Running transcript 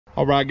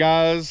All right,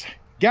 guys,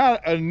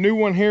 got a new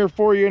one here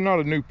for you. Not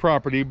a new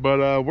property, but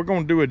we're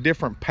going to do a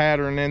different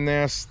pattern in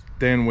this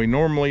than we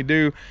normally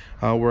do.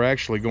 We're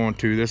actually going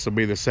to, this will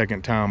be the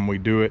second time we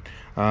do it,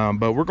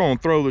 but we're going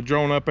to throw the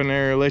drone up in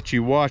there, let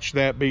you watch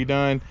that be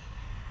done.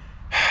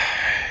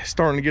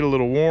 Starting to get a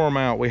little warm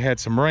out. We had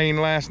some rain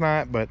last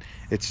night, but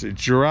it's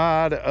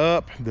dried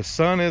up. The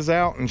sun is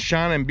out and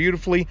shining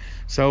beautifully.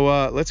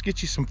 So let's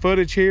get you some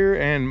footage here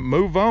and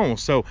move on.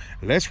 So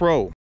let's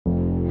roll.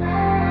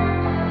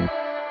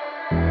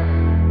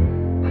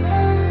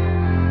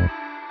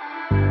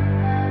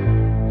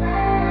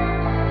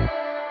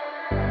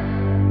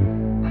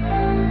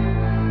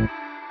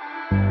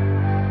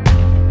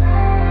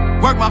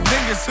 Work my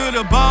fingers to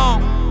the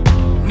bone.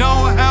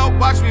 No help,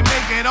 watch me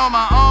make it on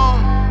my own.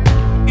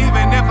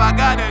 Even if I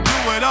gotta do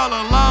it all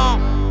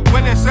alone.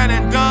 When it's said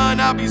and done,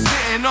 I'll be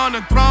sitting on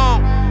the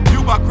throne.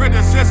 You about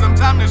criticism,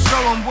 time to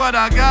show them what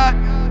I got.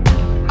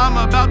 I'm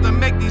about to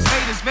make these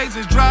haters'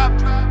 faces drop.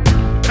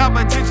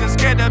 Competition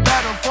scared to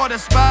battle for the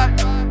spot.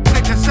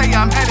 They can say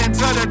I'm heading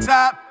to the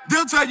top.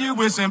 They'll tell you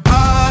it's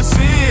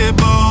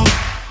impossible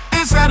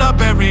and set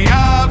up every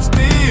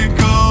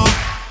obstacle.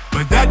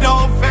 But that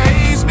don't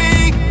faze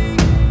me.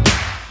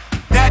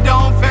 That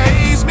don't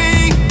faze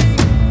me.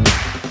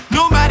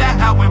 No matter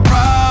how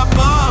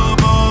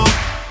improbable,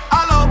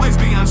 I'll always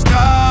be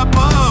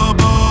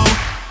unstoppable.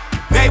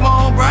 They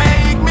won't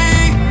break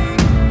me.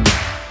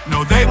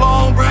 No, they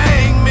won't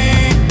break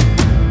me.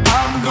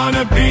 I'm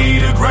gonna be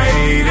the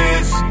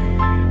greatest.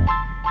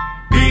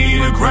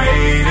 Be the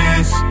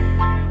greatest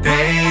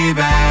they've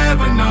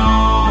ever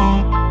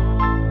known.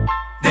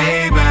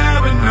 They've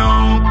ever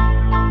known.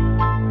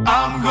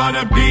 I'm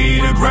gonna be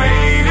the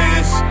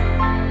greatest.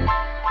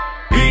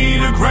 Be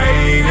the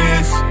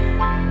greatest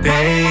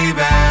they've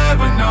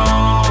ever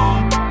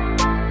known.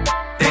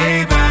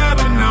 They've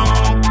ever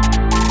known.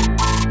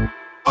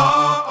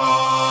 Oh,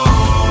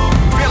 oh.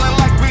 Feeling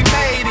like we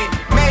made it.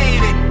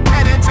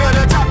 Heading to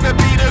the top to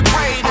be the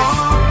greatest.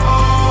 Oh,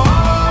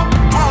 oh.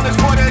 Throne is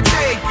for the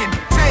taking.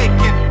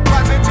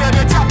 Rising to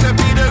the top to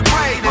be the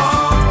greatest. Oh,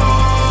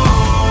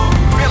 oh.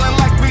 Feeling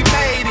like we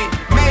made it.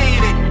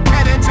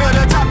 Heading to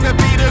the top to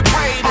be the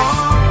greatest.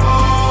 Oh,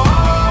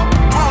 oh.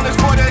 Throne is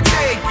for the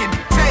taking.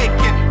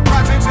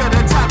 Rising to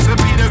the top to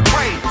be the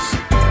greatest.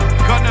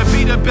 Gonna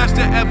be the best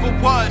that ever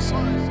was.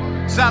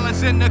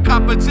 Silencing the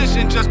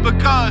competition just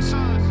because.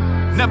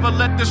 Never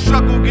let the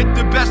struggle get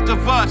the best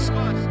of us.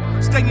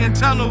 Stay in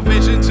tunnel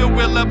vision till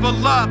we'll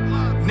level up.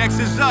 Next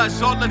is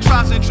us, all the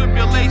trials and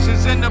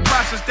tribulations in the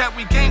process that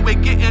we gain. We're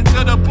getting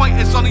to the point,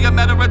 it's only a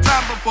matter of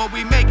time before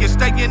we make it.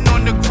 Staying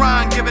on the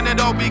grind, giving it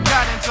all we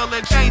got until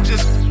it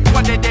changes.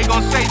 One day they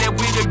gon' say that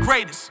we the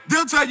greatest.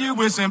 They'll tell you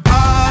it's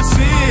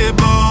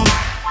impossible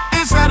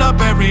and set up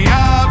every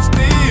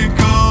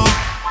obstacle.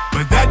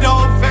 But that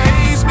don't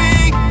faze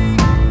me.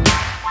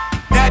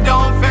 That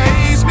don't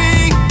faze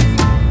me.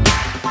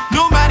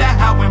 No matter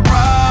how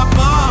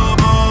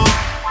improbable,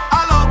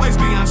 I'll always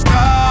be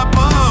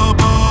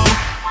unstoppable.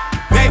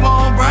 They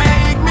won't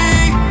break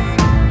me.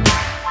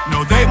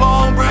 No, they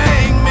won't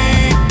break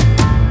me.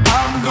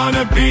 I'm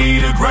gonna be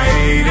the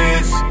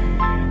greatest.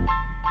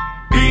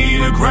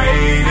 Be the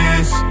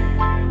greatest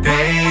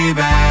they've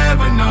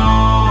ever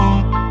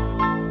known.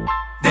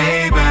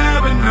 They've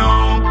ever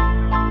known.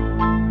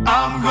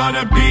 I'm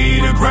gonna be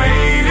the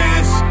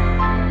greatest.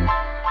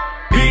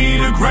 Be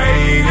the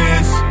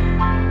greatest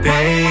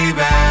they've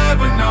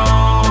ever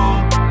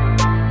known.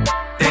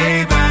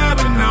 They've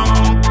ever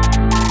known.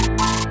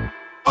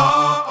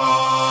 Oh,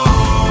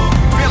 oh.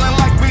 Feeling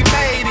like we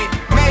made it.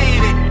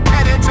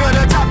 Heading to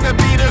the top to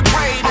be the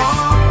greatest.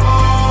 Oh,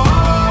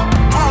 oh.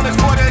 Throne is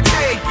for the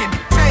taking.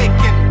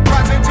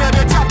 Rising to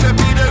the top to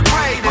be the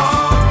greatest. Oh,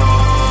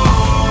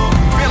 oh.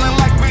 Feeling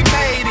like we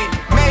made it.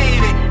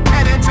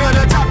 Heading to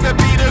the top to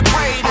be the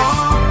greatest.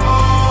 Oh,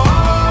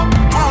 oh.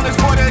 Throne is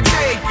for the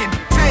taking.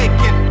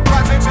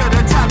 Rising to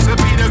the top to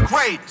be the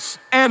greatest.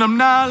 And I'm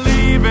not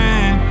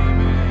leaving.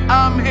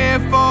 I'm here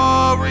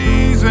for a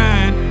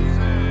reason.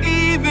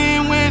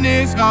 Even when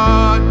it's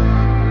hard,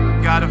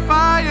 got a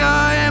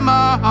fire in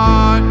my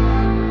heart.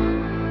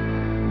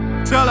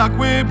 Till I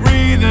quit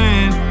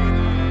breathing,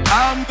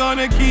 I'm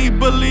gonna keep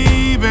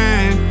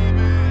believing.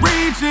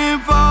 Reaching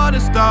for the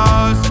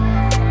stars.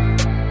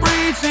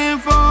 Reaching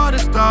for the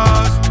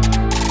stars.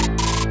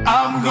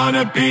 I'm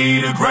gonna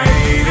be the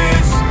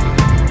greatest.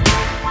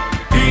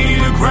 Be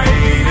the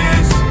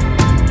greatest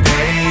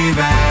they've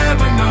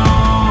ever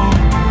known.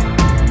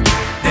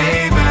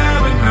 They've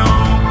ever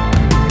known.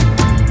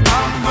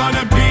 I'm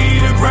gonna be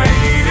the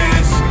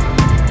greatest.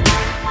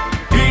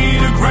 Be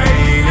the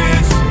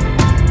greatest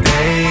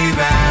they've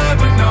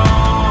ever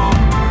known.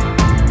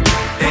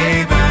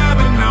 They've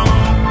ever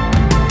known.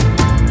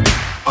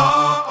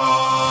 Oh,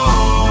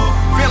 oh.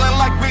 Feeling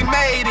like we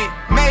made it.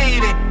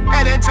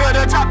 Heading to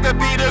the top to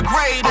be the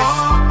greatest.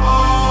 Oh,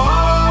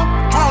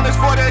 oh. Throne is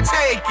for the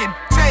taking.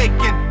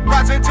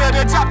 Rising to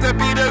the top to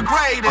be the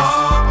greatest.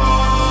 Oh,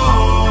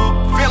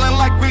 oh. Feeling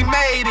like we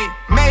made it.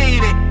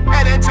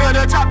 Heading to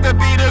the top to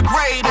be the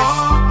greatest.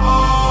 Oh,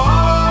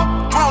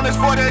 oh. Throne is is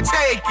for the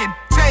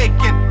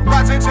taking,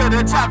 rising to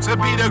the top to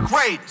be the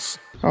greatest.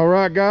 All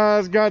right,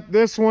 guys, got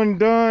this one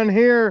done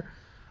here.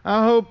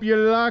 I hope you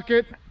like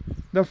it.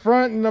 The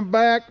front and the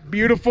back,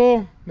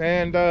 beautiful,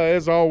 and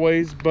as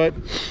always. But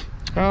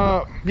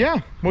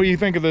yeah, what do you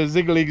think of the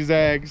ziggly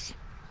zags?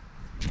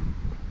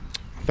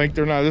 I think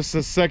they're not. This is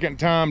the second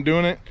time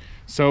doing it,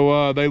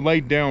 so they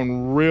laid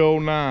down real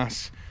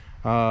nice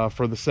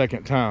for the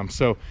second time.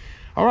 So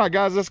all right,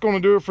 guys, that's going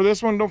to do it for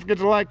this one. Don't forget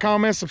to like,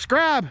 comment,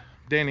 subscribe.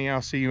 Danny,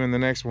 I'll see you in the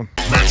next one.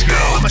 Let's go.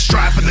 I'ma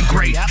strive for the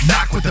great,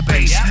 knock with the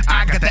bass.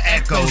 I got the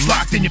echo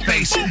locked in your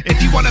face.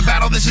 If you want to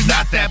battle, this is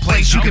not that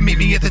place. You can meet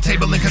me at the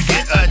table and come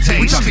get a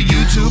taste. We talk to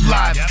YouTube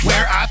live,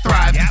 where I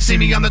thrive. See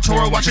me on the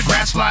Toro, watch a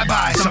grass fly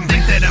by. Some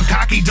think that I'm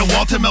cocky,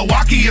 DeWalt to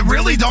Milwaukee. It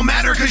really don't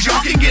matter, cause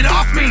y'all can get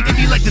off me. If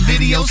you like the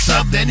video,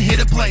 sub, then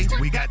hit a play.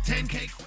 We got 10K.